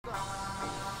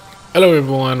Hello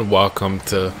everyone, welcome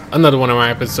to another one of my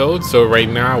episodes. So right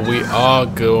now we are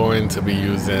going to be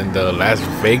using the Las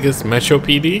Vegas Metro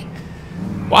PD.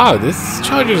 Wow, this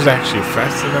charger is actually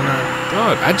faster than I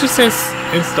thought. I just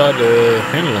installed the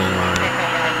handling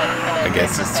line. I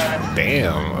guess it's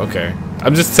damn okay.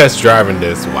 I'm just test driving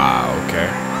this. Wow, okay.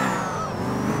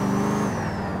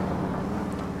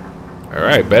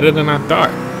 Alright, better than I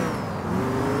thought.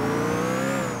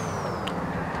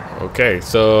 Okay,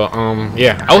 so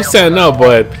yeah, I was setting up,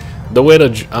 but the way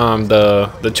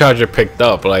the charger picked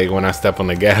up, like when I step on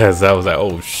the gas, I was like,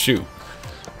 oh shoot.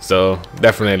 So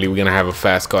definitely we're gonna have a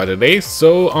fast car today.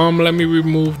 So let me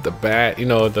remove the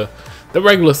the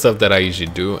regular stuff that I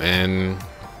usually do, and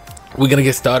we're gonna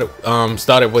get started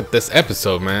with this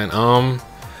episode, man.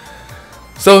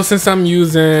 So since I'm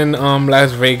using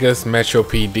Las Vegas Metro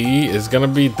PD, it's gonna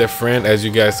be different. As you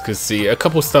guys could see, a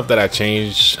couple stuff that I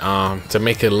changed to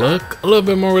make it look a little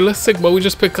bit more realistic. But we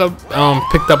just picked up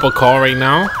a car right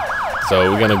now,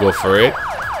 so we're gonna go for it.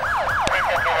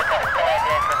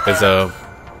 It's a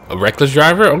reckless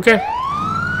driver. Okay,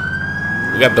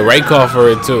 we got the right car for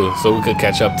it too, so we could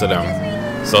catch up to them.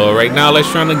 So right now,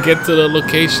 let's try to get to the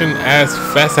location as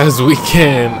fast as we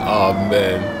can. Oh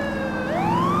man,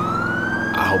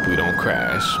 I hope we don't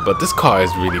crash, but this car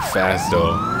is really fast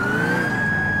though.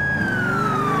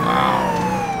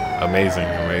 Wow, amazing.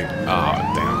 Oh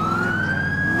damn.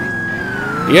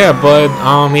 Yeah, but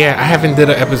yeah, I haven't did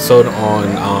an episode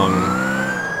on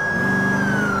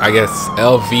I guess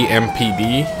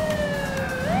LVMPD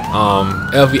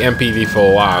for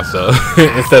a while, so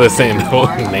instead of saying the whole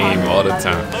name all the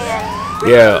time,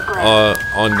 yeah,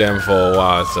 on them for a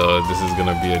while. So this is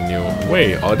gonna be a new.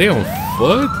 Wait, are they on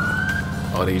foot?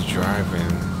 Are they driving?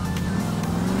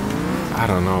 I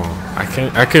don't know. I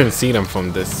couldn't see them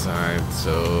from this side,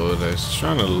 so let's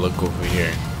try to look over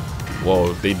here.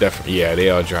 Whoa, they definitely, yeah, they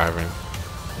are driving.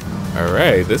 All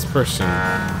right, this person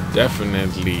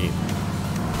definitely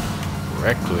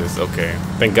reckless. Okay,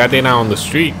 thank God they're not on the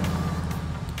street.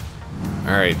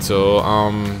 All right, so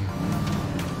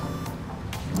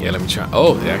yeah, let me try.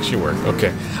 Oh, it actually worked.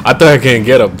 Okay, I thought I couldn't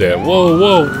get up there.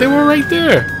 Whoa, they were right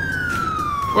there.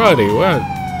 Where are they? What?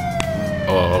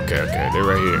 Oh, okay, they're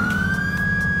right here.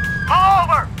 Pull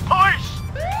over, push!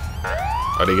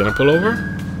 Are they gonna pull over?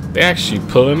 They're actually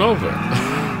pulling over.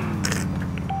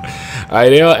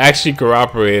 Alright, they are actually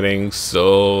cooperating,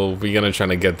 so we're gonna try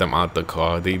to get them out the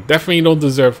car. They definitely don't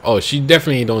deserve. Oh, she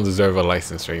definitely don't deserve a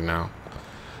license right now.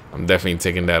 I'm definitely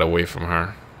taking that away from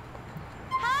her.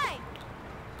 Hi.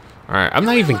 Alright, I'm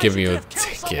not even giving you a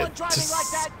ticket.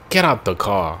 Just get out the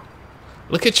car.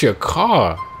 Look at your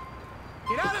car.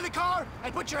 Get out of the car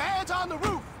and put your hands on the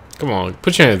roof. Come on,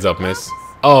 put your hands up, miss.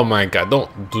 Oh my God,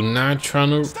 do not try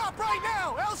to. Stop right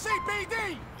now,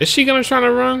 LCPD. Is she gonna try to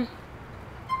run?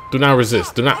 Do not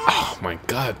resist. Do not. Oh my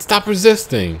God, stop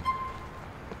resisting.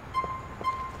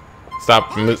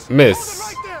 Stop, miss.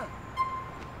 Right there.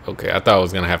 Okay, I thought I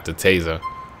was gonna have to tase her.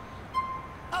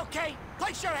 Okay,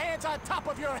 place your hands on top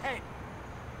of your head.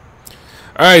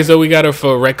 All right, so we got her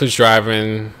for reckless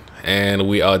driving, and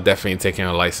we are definitely taking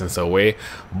her license away.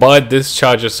 But this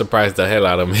charger surprised the hell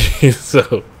out of me.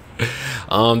 So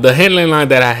the handling line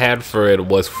that I had for it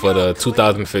was for the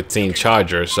 2015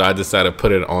 Charger, so I decided to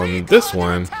put it on this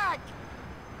one,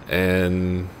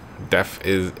 and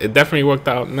it definitely worked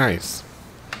out nice.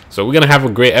 So we're gonna have a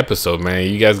great episode, man.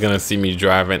 You guys gonna see me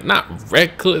driving, not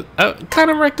reckless, kind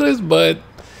of reckless, but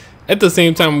at the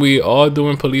same time we are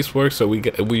doing police work, so we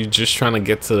just trying to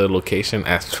get to the location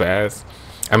as fast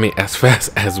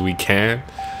as we can.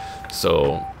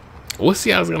 So we'll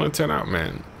see how it's gonna turn out,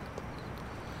 man.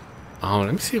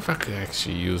 Let me see if I could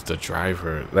actually use the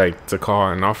driver, like to call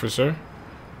an officer.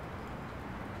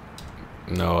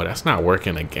 No, that's not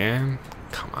working again.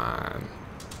 Come on.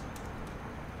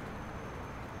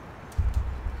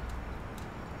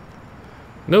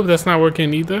 Nope, that's not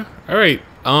working either. All right.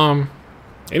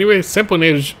 Anyway, simple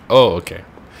native. Oh, okay.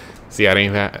 See, I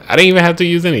didn't even have to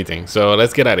use anything. So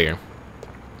let's get out of here.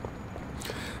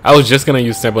 I was just gonna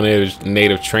use simple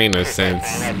native trainer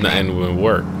since nothing would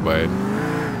work, but.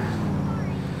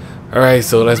 Alright,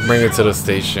 so let's bring it to the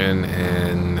station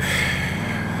and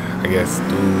I guess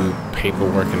do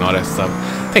paperwork and all that stuff.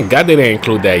 Thank God they didn't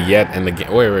include that yet in the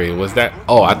game. Wait, was that?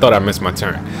 Oh, I thought I missed my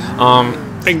turn.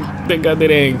 Thank God they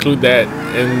didn't include that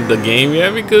in the game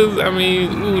yet, because I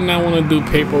mean, we would not want to do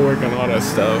paperwork and all that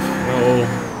stuff. No,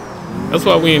 that's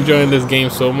why we enjoying this game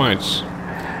so much.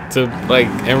 To like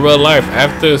in real life,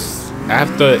 after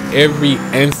every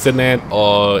incident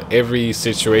or every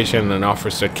situation an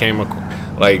officer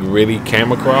really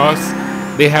came across,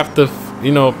 they have to,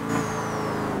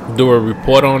 do a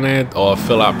report on it or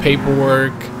fill out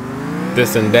paperwork,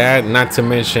 this and that. Not to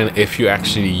mention if you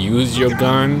actually use your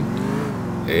gun,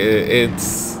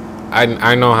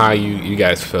 I know how you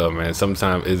guys feel, man.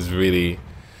 Sometimes it's really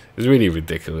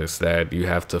ridiculous that you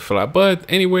have to fill out, but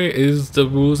anyway, is the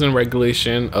rules and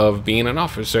regulation of being an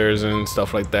officers and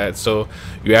stuff like that, so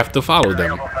you have to follow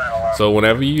them. So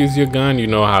whenever you use your gun, you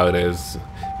know how it is.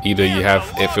 Either you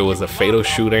have, if it was a fatal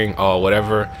shooting or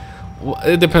whatever,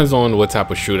 it depends on what type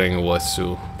of shooting it was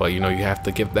too, but you know, you have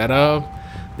to give that up.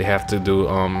 They have to do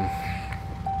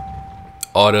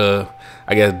all the,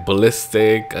 I guess,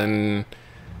 ballistic and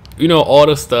you know, all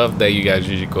the stuff that you guys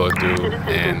usually go through.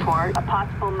 And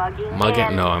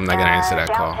mugging? No, I'm not gonna answer that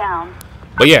call.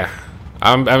 But yeah,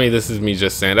 I mean, this is me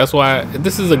just saying. That's why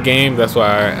this is a game. That's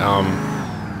why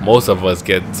most of us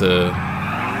get to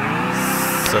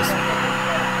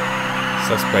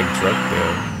suspect drug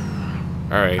deal.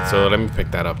 All right, so let me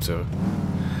pick that up too.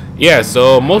 Yeah,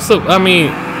 so I mean,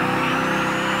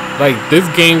 like this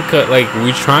game, like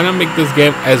we're trying to make this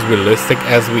game as realistic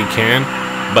as we can.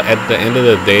 But at the end of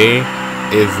the day,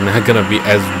 it's not gonna be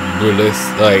as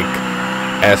realistic, like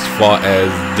as far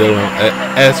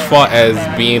as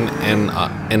being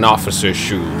in officer's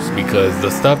shoes, because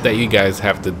the stuff that you guys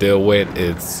have to deal with,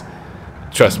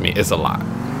 trust me, it's a lot.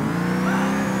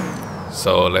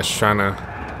 So let's try to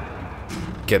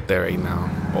get there right now.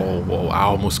 Oh, whoa! I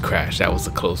almost crashed. That was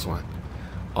a close one.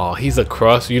 Oh, he's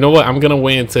across. You know what? I'm gonna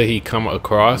wait until he come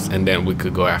across, and then we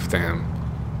could go after him.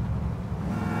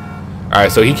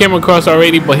 Alright, so he came across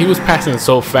already, but he was passing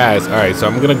so fast. Alright, so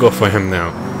I'm gonna go for him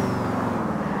now.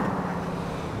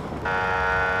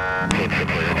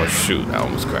 Oh shoot, I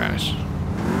almost crashed.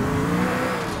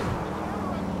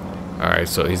 Alright,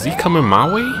 so is he coming my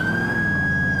way?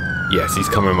 Yes, he's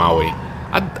coming my way.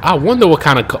 I wonder what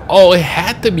kind of oh, it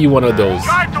had to be one of those.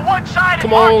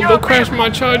 Come on, don't crash my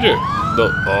Charger.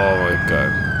 Oh my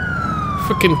god.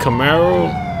 Freaking Camaro.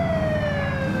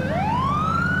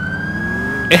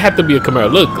 It had to be a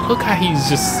Camaro. Look how he's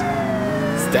just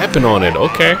stepping on it.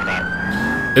 Okay,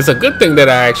 it's a good thing that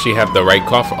I actually have the right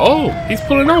car for. Oh, he's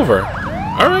pulling over.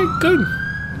 All right, good.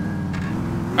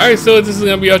 All right, so this is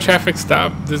gonna be our traffic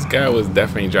stop. This guy was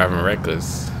definitely driving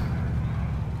reckless,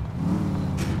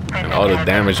 and all the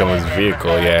damage on his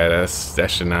vehicle. Yeah, that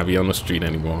should not be on the street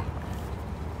anymore.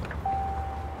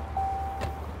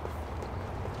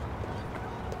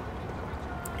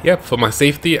 Yep, for my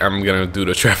safety, I'm gonna do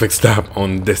the traffic stop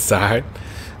on this side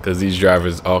because these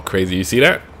drivers are crazy. You see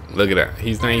that? Look at that.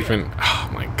 He's not even. Oh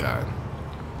my god.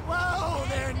 Whoa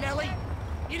there, Nelly.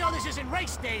 You know this isn't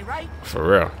race day, right? For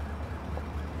real.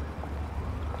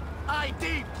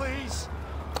 ID, please.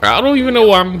 I don't even know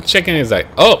why I'm checking his ID.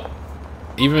 Oh,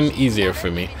 even easier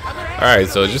for me. All right,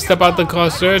 so just step out the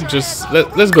car, sir. Just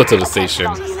let's go to the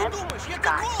station.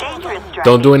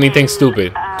 Don't do anything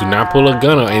stupid. Do not pull a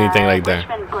gun or anything like that.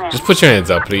 Just put your hands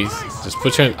up, please. Just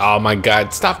put your. Oh my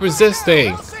god! Stop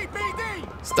resisting!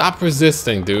 Stop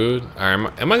resisting, dude.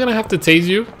 Alright, am I gonna have to tase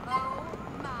you?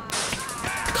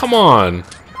 Come on,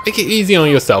 make it easy on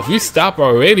yourself. You stop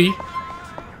already.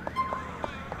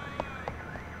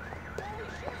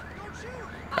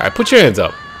 Alright, put your hands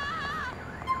up.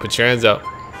 Put your hands up.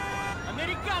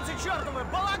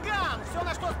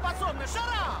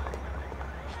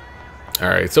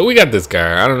 Alright, so we got this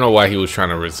guy. I don't know why he was trying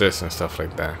to resist and stuff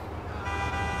like that.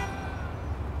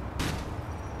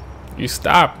 You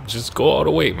stop. Just go all the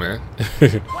way, man.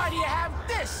 Why do you have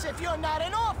this if you're not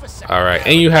an officer? Alright,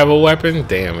 and you have a weapon?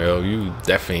 Damn, yo, you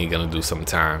definitely gonna do some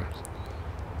time.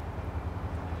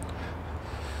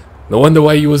 No wonder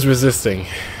why you was resisting.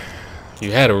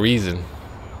 You had a reason.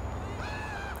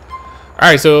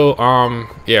 Alright, so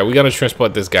yeah, we're gonna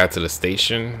transport this guy to the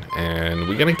station and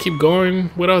we're gonna keep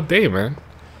going with our day, man.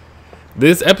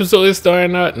 This episode is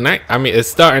starting up it's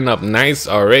starting up nice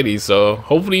already, so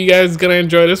hopefully you guys gonna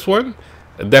enjoy this one.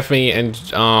 Definitely, and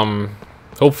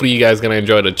hopefully you guys gonna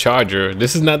enjoy the Charger.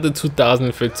 This is not the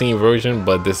 2015 version,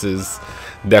 but this is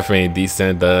definitely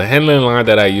decent. The handling line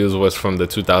that I used was from the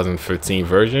 2015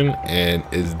 version and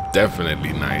is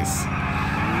definitely nice.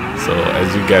 So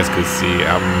as you guys could see,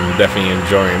 I'm definitely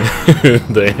enjoying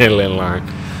the handling line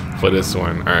for this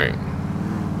one. All right,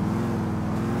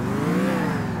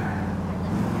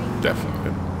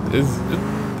 definitely,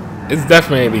 it's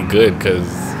definitely good because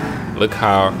look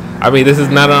how, I mean, this is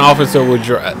not an officer would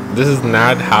drive. This is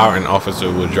not how an officer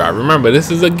would drive. Remember,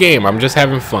 this is a game. I'm just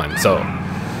having fun. So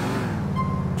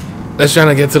let's try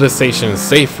to get to the station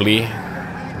safely.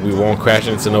 We won't crash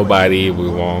into nobody. We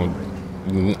won't.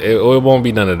 It won't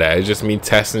be none of that. It's just me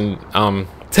test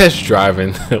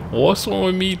driving. What's wrong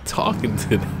with me talking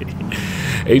today?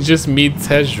 It's just me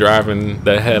test driving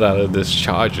the head out of this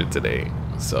Charger today.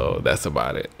 So that's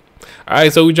about it.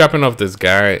 Alright, so we dropping off this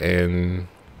guy, and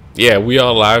yeah, we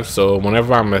all live. So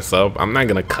whenever I mess up, I'm not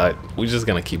gonna cut. We're just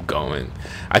gonna keep going.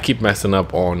 I keep messing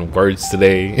up on words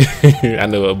today. I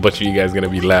know a bunch of you guys gonna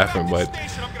be laughing, but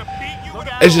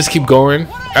let's just keep going.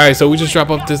 Alright, so we just drop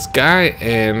off this guy,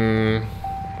 and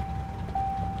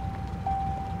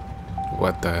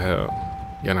what the hell?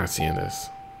 You're not seeing this.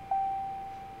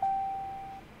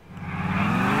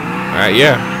 Alright,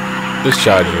 yeah. This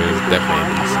Charger is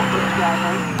definitely decent.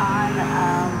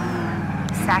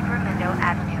 Sacramento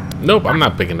Avenue. Nope, I'm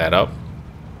not picking that up.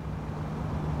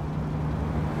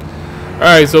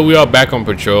 Alright, so we are back on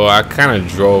patrol. I kind of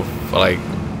drove like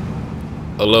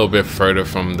a little bit further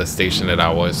from the station that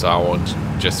I was, so I want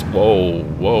just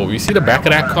whoa. You see the back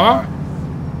of that car?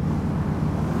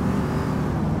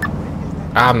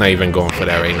 I'm not even going for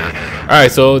that right now.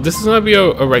 Alright, so this is gonna be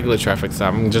a regular traffic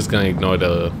stop. I'm just gonna ignore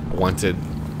the wanted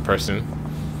person.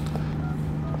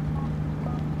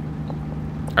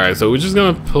 Alright, so we're just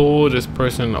gonna pull this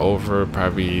person over,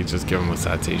 probably just give him a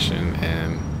citation,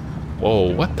 and whoa,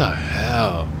 what the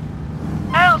hell?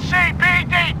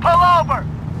 LCPD, pull over!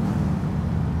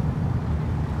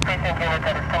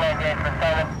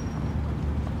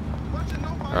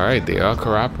 Alright, they are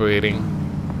cooperating.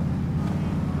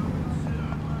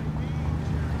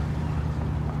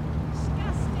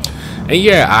 And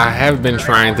yeah, I have been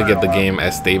trying to get the game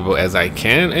as stable as I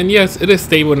can, and yes, it is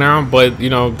stable now, but you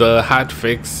know, the hot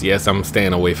fix, yes, I'm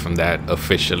staying away from that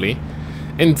officially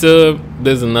until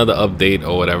there's another update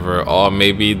or whatever, or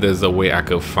maybe there's a way I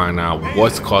could find out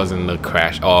what's causing the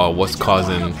crash or what's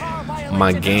causing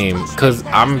my game, because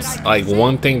I'm like,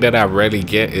 one thing that I rarely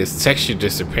get is texture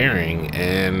disappearing,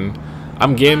 and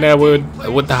I'm getting that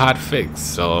with the hot fix.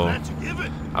 So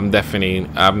I definitely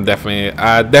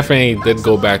did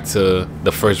go back to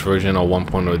the first version of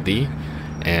 1.0D,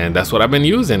 and that's what I've been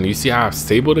using. You see how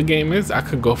stable the game is? I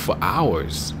could go for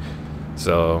hours.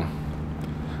 So,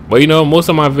 but you know, most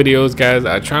of my videos, guys,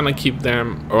 I try to keep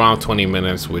them around 20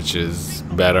 minutes, which is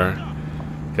better,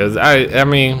 because I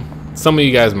mean, some of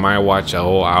you guys might watch a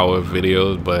whole hour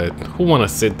videos, but who want to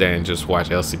sit there and just watch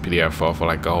LCPDFR for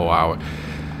like a whole hour?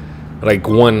 Like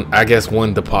one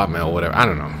department or whatever, I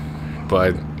don't know.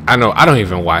 But I know I don't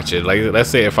even watch it. Like, let's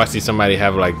say if I see somebody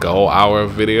have like a whole hour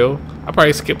of video, I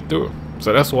probably skip through.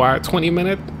 So that's why 20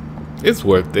 minutes, it's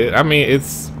worth it. I mean,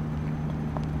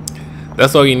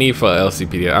 that's all you need for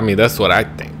LCPD. I mean, that's what I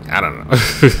think. I don't know.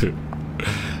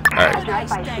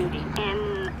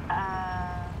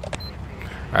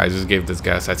 I just gave this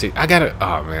guy a citation. I got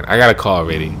a call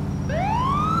already.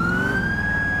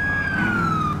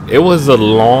 It was a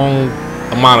long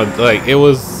amount of, like, it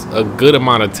was a good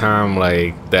amount of time,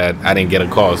 like, that I didn't get a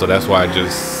call, so that's why I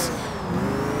just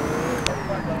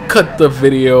cut the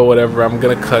video, whatever. I'm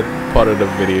gonna cut part of the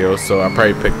video, so I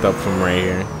probably picked up from right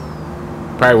here.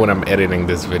 Probably when I'm editing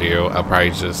this video, I'll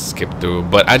probably just skip through.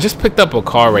 But I just picked up a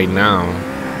car right now,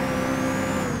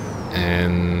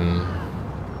 and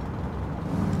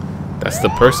that's the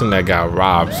person that got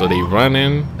robbed. So they run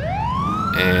in,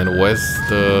 and where's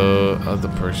the other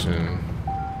person?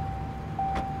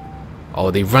 Oh,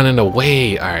 they running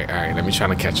away. All right. Let me try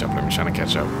to catch up.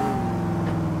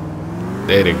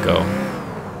 There they go.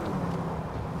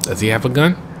 Does he have a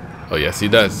gun? Oh, yes, he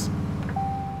does.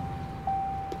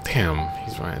 Damn,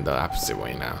 he's running the opposite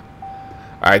way now.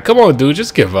 All right, come on, dude.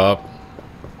 Just give up.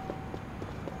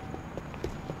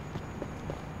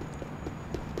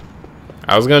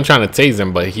 I was gonna try to tase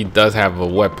him, but he does have a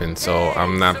weapon, so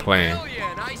I'm not playing.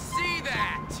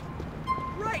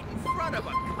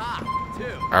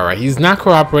 Alright, he's not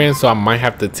cooperating, so I might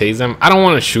have to tase him. I don't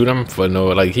want to shoot him for no,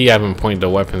 like, he haven't pointed the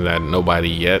weapon at nobody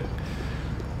yet.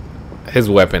 His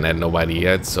weapon at nobody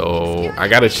yet, so I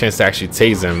got a chance to actually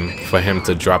tase him for him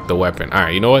to drop the weapon.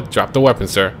 Alright, you know what? Drop the weapon,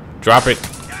 sir. Drop it.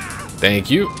 Thank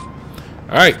you.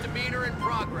 Alright.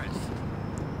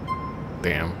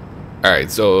 Damn.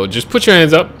 Alright, so just put your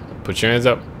hands up. Put your hands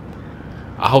up.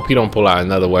 I hope you don't pull out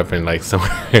another weapon like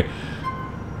somewhere.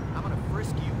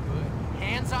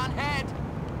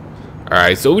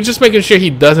 Alright, so we're just making sure he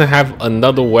doesn't have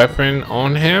another weapon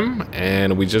on him,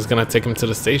 and we're just gonna take him to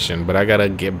the station. But I gotta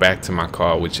get back to my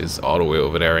car, which is all the way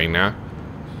over there right now.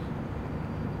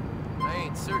 I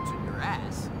ain't searching your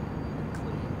ass.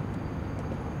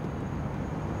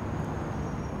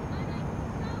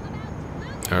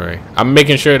 Alright, I'm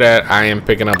making sure that I am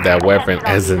picking up that weapon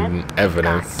as an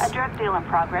evidence. A drug deal in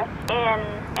progress.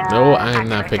 No, I am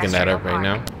not picking that up right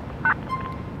now.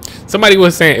 Somebody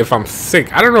was saying if I'm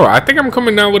sick. I don't know. I think I'm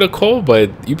coming down with a cold, but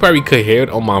you probably could hear it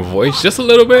on my voice just a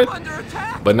little bit.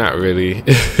 but not really.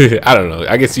 I don't know.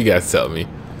 I guess you guys tell me.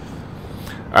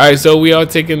 Alright, so we are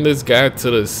taking this guy to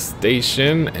the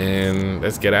station, and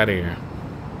let's get out of here.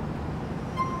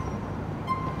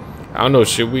 I don't know,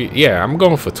 should we? Yeah, I'm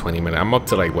going for 20 minutes. I'm up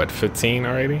to like, what, 15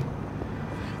 already?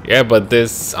 Yeah, but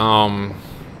this, to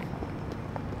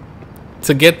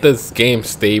get this game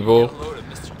stable,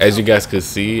 as you guys could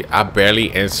see, I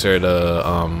barely answer the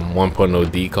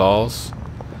 1.0D calls.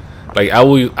 Like, I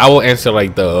will answer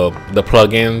like the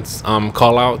plugins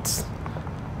call outs.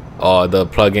 Or the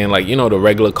plugin, like, you know, the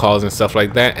regular calls and stuff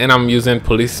like that. And I'm using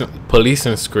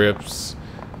policing scripts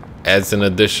as an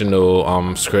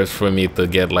additional scripts for me to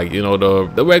get, like, you know,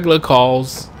 the regular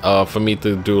calls, for me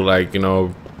to do, like, you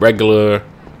know,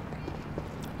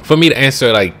 for me to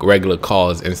answer like regular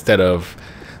calls instead of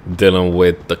dealing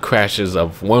with the crashes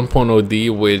of 1.0D,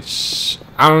 which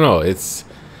I don't know, it's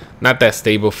not that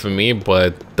stable for me.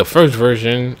 But the first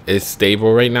version is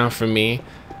stable right now for me.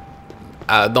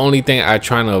 The only thing I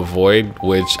try to avoid,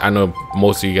 which I know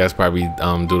most of you guys probably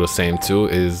do the same too,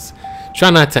 is try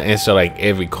not to answer like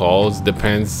every calls.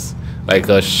 Depends. Like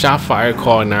a shot fire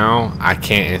call now, I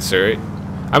can't answer it.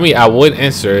 I mean, I would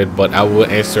answer it, but I would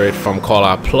answer it from Call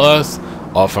Out Plus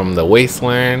or from the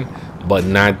Wasteland, but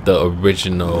not the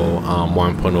original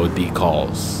 1.0D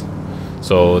calls.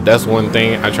 So that's one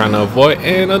thing I try to avoid.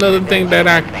 And another thing that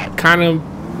I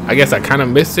guess I kind of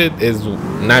miss it is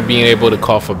not being able to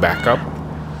call for backup.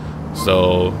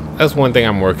 So that's one thing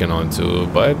I'm working on too.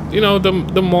 But you know, the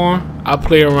more I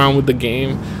play around with the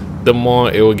game, the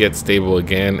more it will get stable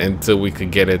again until we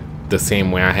could get it the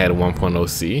same way I had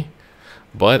 1.0C.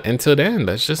 But until then,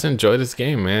 let's just enjoy this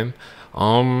game, man.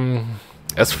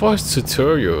 As far as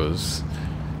tutorials,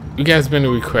 you guys been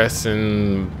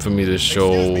requesting for me to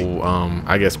show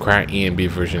I guess Crack ENB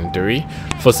version 3.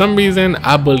 For some reason,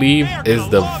 I believe is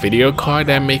the video card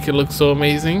that make it look so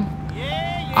amazing.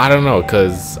 I don't know,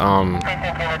 cause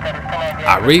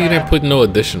I really didn't put no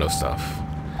additional stuff,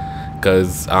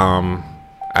 cause I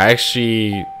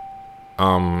actually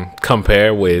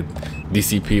compare with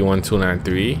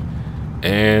DCP1293,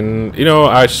 and you know,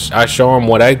 I show him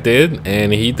what I did,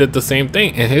 and he did the same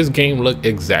thing, and his game looked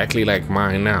exactly like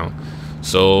mine now.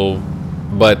 So,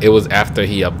 but it was after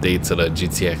he updated to the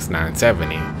GTX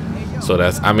 970. So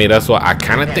that's what I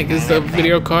kind of think is the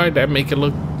video card that make it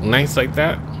look nice like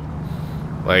that.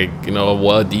 Like, you know,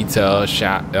 well detailed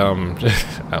shot,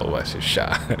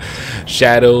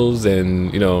 shadows,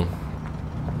 and you know,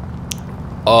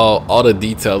 all the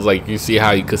details. Like you see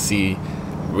how you could see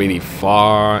really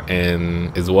far,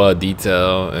 and is well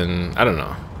detailed, and I don't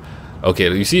know.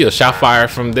 Okay, you see a shot fire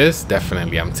from this,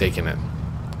 definitely I'm taking it.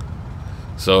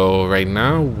 So right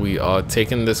now we are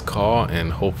taking this call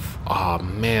and hope. Oh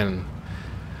man,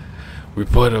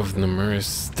 report of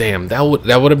numerous. Damn, that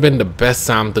would have been the best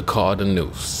time to call the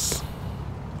news.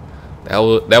 That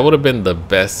would have been the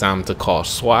best time to call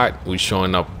SWAT. We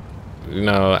showing up. You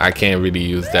know, I can't really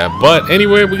use that. But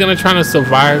anyway, we're gonna try to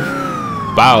survive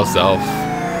by ourselves.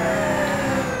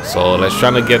 So let's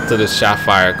try to get to the shot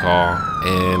fire call,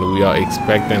 and we are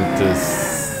expecting to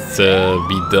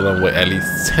be dealing with at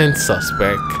least 10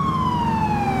 suspects.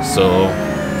 So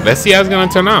let's see how it's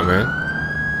gonna turn out, man.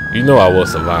 You know I will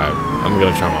survive. I'm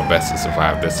gonna try my best to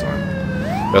survive this one.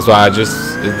 That's why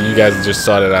you guys just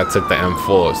saw that I took the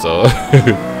M4. So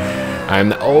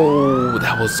oh,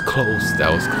 that was close.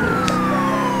 That was close.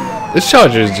 This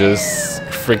charger is just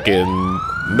freaking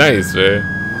nice, man.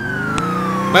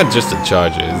 Not just the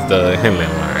charger, it's the handling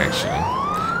one actually.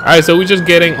 Alright, so we just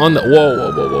getting on the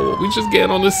whoa. We just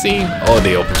getting on the scene. Oh,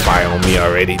 they opened fire on me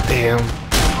already. Damn.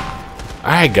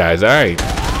 Alright guys, alright.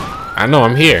 I know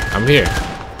I'm here. I'm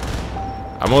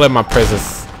gonna let my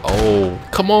presence. Oh,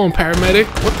 come on, paramedic.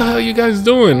 What the hell are you guys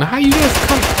doing? How you guys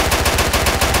come?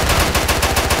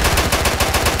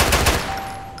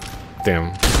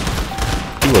 Damn.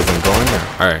 He wasn't going there.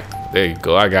 Alright, there you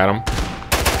go. I got him.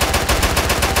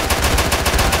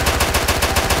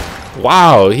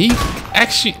 Wow, I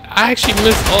actually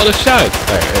missed all the shots.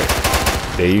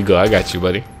 Alright. There you go. I got you,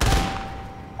 buddy.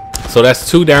 So that's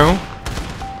 2 down.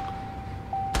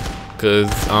 Cause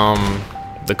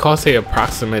the call say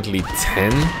approximately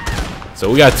 10. So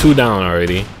we got 2 down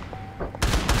already.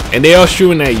 And they all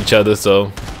shooting at each other,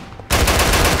 so.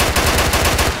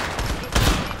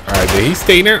 Alright, did he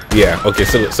stay there? Yeah, okay,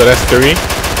 so that's 3. We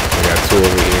got 2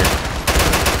 over here.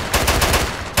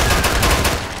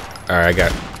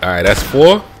 Alright, that's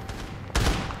 4.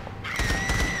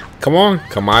 Come on,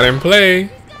 come out and play.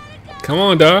 Come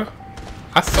on, dog.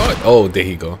 I saw it. Oh, there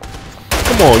he go.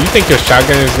 Come on, you think your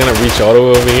shotgun is gonna reach all the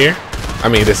way over here? I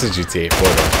mean, this is GTA 4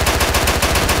 though.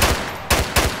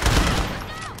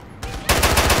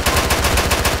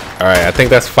 All right, I think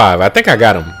that's 5. I think I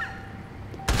got him.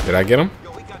 Did I get him?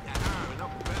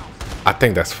 I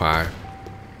think that's 5.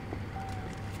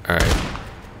 All right.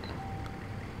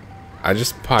 I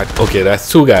just popped. Okay,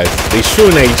 that's 2 guys. They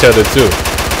shooting at each other too.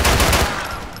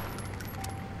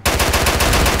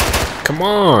 Come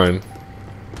on.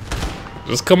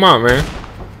 Just come on, man.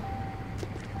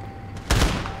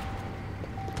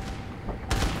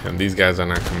 And these guys are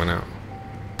not coming out.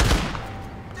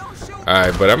 All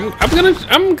right, but I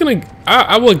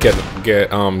will get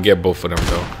both of them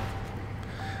though.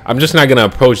 I'm just not gonna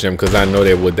approach them because I know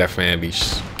they would definitely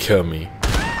kill me.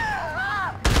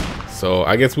 So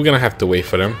I guess we're gonna have to wait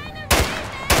for them.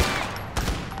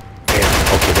 Damn.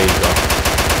 Okay, there you go.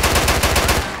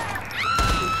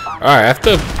 All right,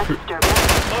 after.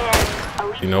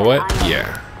 You know what?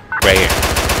 Yeah, right here.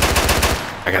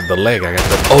 I got the leg.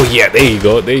 Oh yeah, there you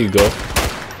go. There you go.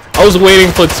 I was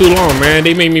waiting for too long, man.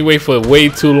 They made me wait for way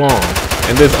too long.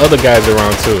 And there's other guys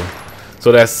around too.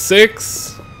 So that's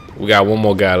 6. We got 1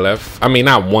 more guy left. I mean,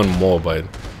 not 1 more, but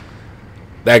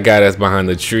that guy that's behind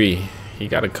the tree. He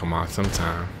gotta come out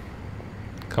sometime.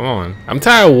 Come on. I'm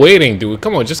tired of waiting, dude.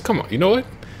 Come on, just come on. You know what?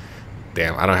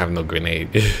 Damn, I don't have no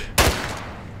grenade.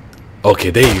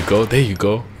 Okay, there you go. There you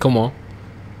go. Come on.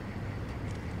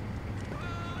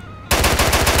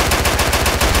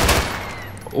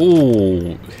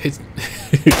 Ooh.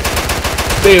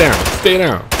 Stay down. Stay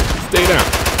down. Stay down.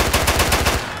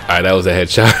 Alright, that was a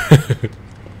headshot.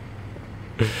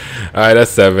 Alright,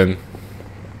 that's 7.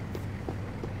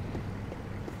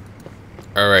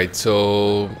 Alright,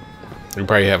 so we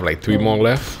probably have like 3 more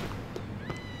left.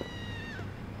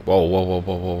 Whoa, whoa, whoa,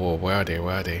 whoa, whoa, whoa. Where are they?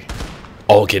 Where are they?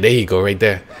 Oh, okay, there you go, right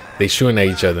there. They shooting at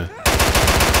each other.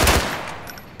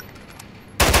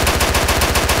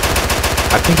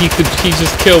 I think he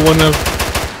just killed one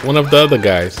of the other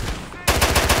guys.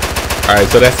 Alright,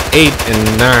 so that's 8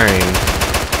 and 9.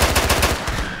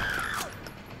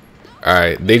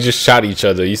 Alright, they just shot each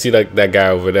other. You see that guy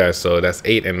over there, so that's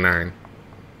 8 and 9.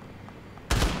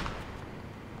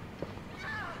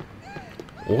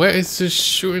 Where is this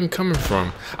shooting coming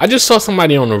from? I just saw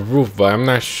somebody on the roof, but I'm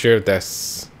not sure if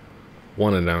that's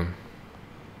one of them.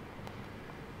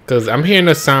 Because I'm hearing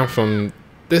a sound from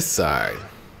this side.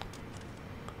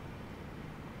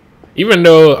 Even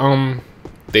though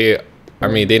they're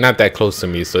not that close to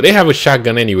me, so they have a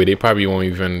shotgun anyway. They probably won't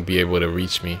even be able to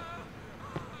reach me.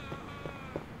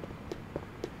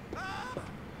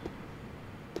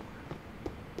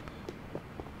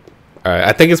 Alright,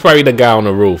 I think it's probably the guy on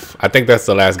the roof. I think that's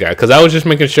the last guy. Because I was just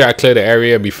making sure I clear the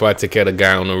area before I take care of the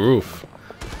guy on the roof.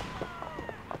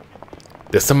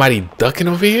 There's somebody ducking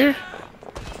over here?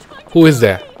 Who is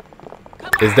that?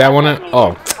 Is that one of...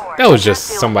 Oh, that was just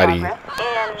somebody.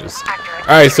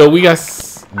 Alright, so we got...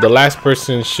 The last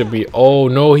person should be... Oh,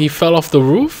 no, he fell off the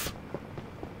roof?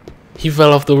 He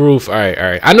fell off the roof. Alright,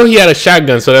 alright. I know he had a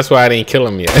shotgun, so that's why I didn't kill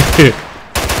him yet.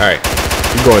 Alright,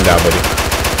 you're going down, buddy.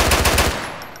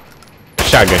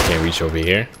 Shotgun can't reach over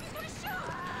here.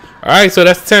 Alright, so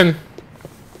that's 10.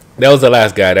 That was the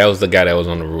last guy. That was the guy that was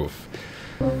on the roof.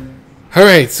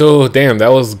 Alright, so damn, that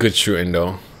was good shooting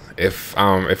though. If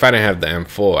I didn't have the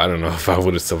M4, I don't know if I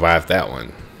would have survived that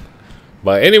one.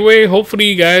 But anyway, hopefully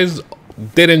you guys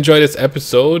did enjoy this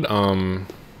episode.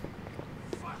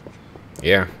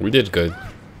 Yeah, we did good.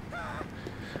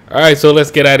 Alright, so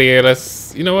let's get out of here.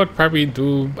 Let's, you know what, probably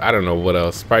do, I don't know what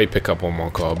else. Probably pick up one more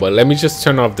call. But let me just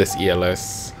turn off this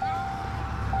ELS.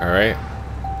 Alright.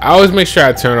 I always make sure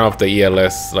I turn off the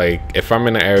ELS. Like, if I'm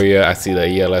in an area, I see the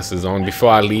ELS is on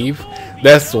before I leave.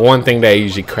 That's one thing that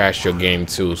usually crash your game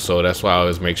too. So that's why I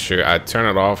always make sure I turn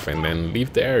it off and then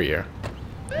leave the area.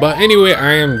 But anyway,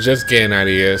 I am just getting out of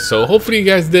here. So hopefully you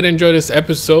guys did enjoy this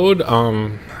episode.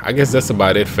 I guess that's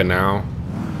about it for now.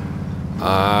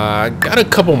 I got a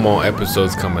couple more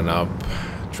episodes coming up.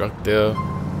 Drug deal.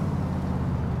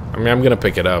 I mean, I'm gonna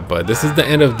pick it up, but this is the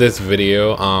end of this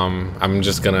video. I'm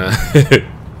just gonna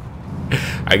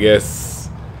I guess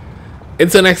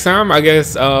until next time, I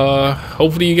guess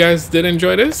hopefully you guys did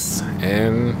enjoy this,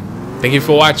 and thank you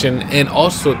for watching, and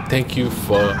also thank you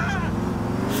for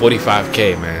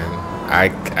 45K, man.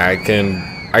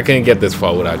 I couldn't get this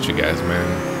far without you guys,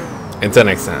 man. Until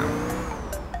next time.